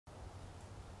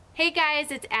Hey guys,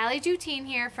 it's Juten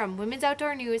here from Women's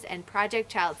Outdoor News and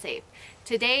Project ChildSafe.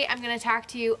 Today I'm going to talk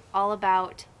to you all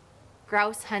about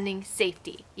grouse hunting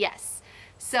safety. Yes,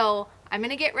 so I'm going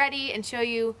to get ready and show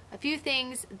you a few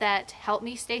things that help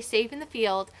me stay safe in the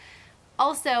field.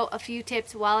 Also a few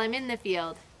tips while I'm in the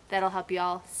field that'll help you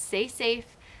all stay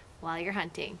safe while you're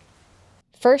hunting.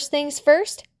 First things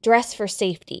first, dress for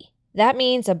safety. That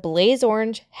means a blaze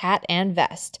orange hat and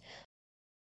vest.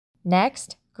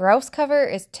 Next, grouse cover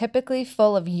is typically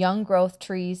full of young growth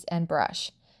trees and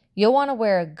brush. You'll want to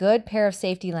wear a good pair of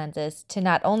safety lenses to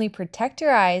not only protect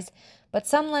your eyes, but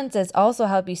some lenses also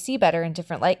help you see better in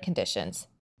different light conditions.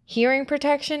 Hearing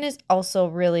protection is also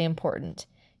really important.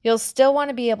 You'll still want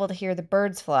to be able to hear the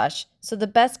birds flush, so the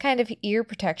best kind of ear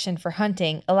protection for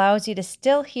hunting allows you to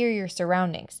still hear your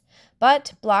surroundings,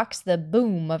 but blocks the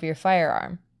boom of your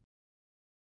firearm.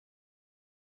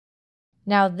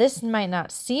 Now this might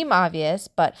not seem obvious,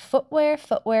 but footwear.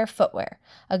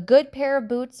 A good pair of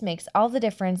boots makes all the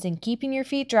difference in keeping your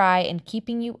feet dry and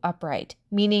keeping you upright,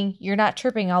 meaning you're not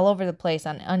tripping all over the place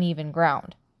on uneven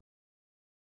ground.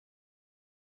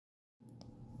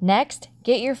 Next,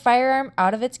 get your firearm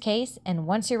out of its case, and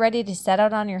once you're ready to set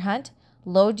out on your hunt,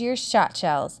 load your shot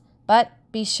shells, but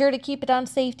be sure to keep it on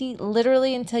safety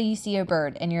literally until you see a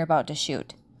bird and you're about to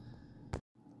shoot.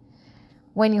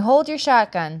 When you hold your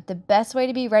shotgun, the best way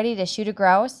to be ready to shoot a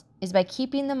grouse is by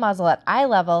keeping the muzzle at eye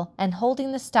level and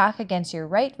holding the stock against your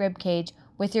right rib cage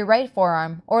with your right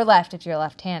forearm, or left if you're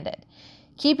left-handed.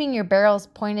 Keeping your barrels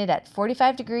pointed at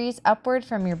 45 degrees upward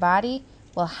from your body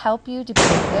will help you to be in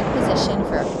a good position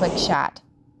for a quick shot.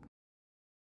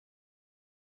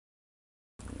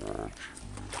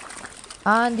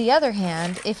 On the other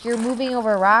hand, if you're moving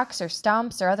over rocks or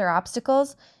stumps or other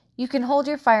obstacles, you can hold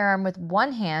your firearm with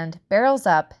one hand, barrels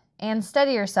up, and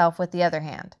steady yourself with the other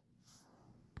hand.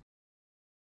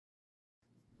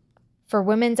 For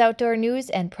Women's Outdoor News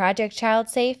and Project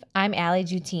ChildSafe, I'm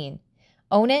Juten.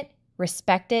 Own it,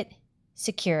 respect it,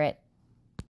 secure it.